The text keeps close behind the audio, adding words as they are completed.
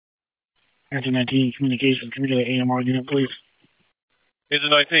Engine 19 communications, can we get an AMR unit, please? Engine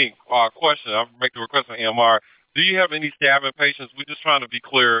 19, question. I'm making a request on AMR. Do you have any stabbing patients? We're just trying to be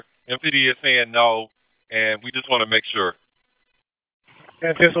clear. MPD is saying no, and we just want to make sure.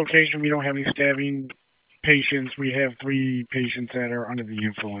 At this location, we don't have any stabbing patients. We have 3 patients that are under the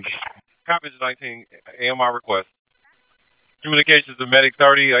influence. Copy Engine 19, AMR request. Communications to Medic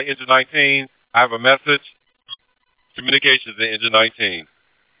 30, Engine 19. I have a message. Communications to Engine 19.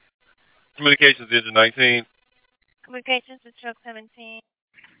 Communications to Engine 19. Communications to Truck 17.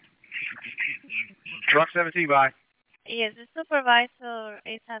 Truck 17, bye. Yes, the supervisor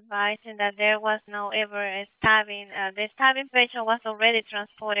is advising that there was no ever a stabbing. The stabbing patient was already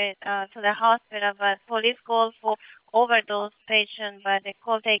transported to the hospital, but police called for overdose patient, but the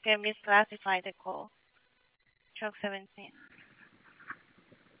call taker misclassified the call. Truck 17.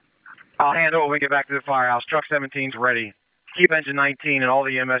 I'll handle it when we get back to the firehouse. Truck 17's ready. Keep Engine 19 and all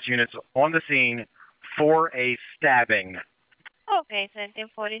the EMS units on the scene for a stabbing. Okay,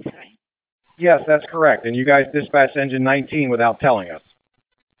 1743. Yes, that's correct. And you guys dispatched Engine 19 without telling us.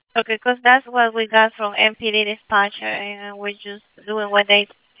 Okay, because that's what we got from MPD dispatcher, and we're just doing what they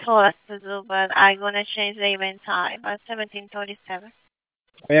told us to do, but I'm going to change the event time at 1737.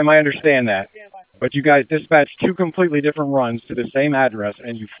 Ma'am, I understand that. But you guys dispatched 2 completely different runs to the same address,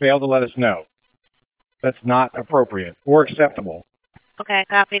 and you failed to let us know. That's not appropriate or acceptable. Okay,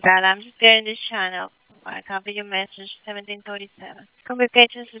 copy that. I'm just getting this channel. I copy your message, 1737.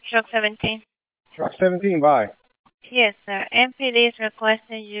 Communications to Truck 17. Truck 17, bye. Yes, sir. MPD is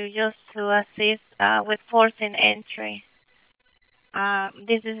requesting you just to assist with forcing entry.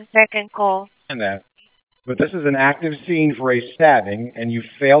 This is the second call. And that. But this is an active scene for a stabbing, and you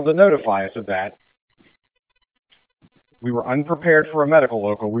failed to notify us of that. We were unprepared for a medical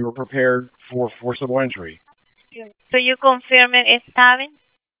local. We were prepared for forcible entry. So you confirm it is stabbing?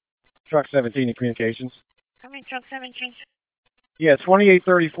 Truck 17 in communications. Come in, Truck 17. Yeah,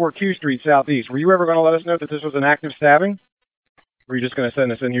 2834 Q Street Southeast. Were you ever going to let us know that this was an active stabbing? Or were you just going to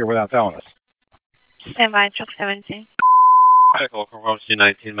send us in here without telling us? Stand by, Truck 17. Medical from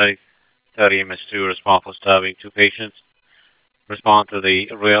 19 Medic 30 MS2, respond for stabbing 2 patients. Respond to the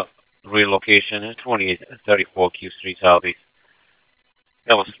real location, 2834 Q Street Southeast.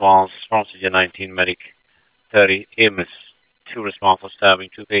 Response to 19 Medic 30 MS2, respond for stabbing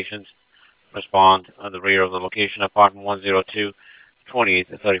 2 patients. Respond on the rear of the location, apartment 102,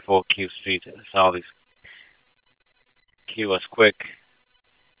 2834 Q Street Southeast. Q was quick.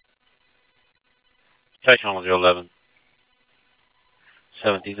 Touch on 011.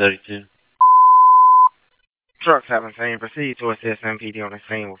 1732. Truck 17, proceed to assist MPD on the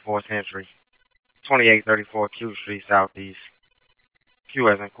scene with forced entry. 2834 Q Street Southeast. Q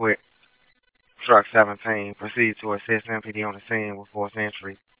as in quick. Truck 17, proceed to assist MPD on the scene with forced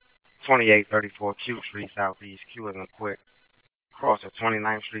entry. 2834 Q Street Southeast. Q as in quick. Cross at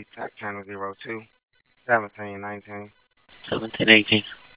 29th Street, Tech Channel 02. 1719. 1718.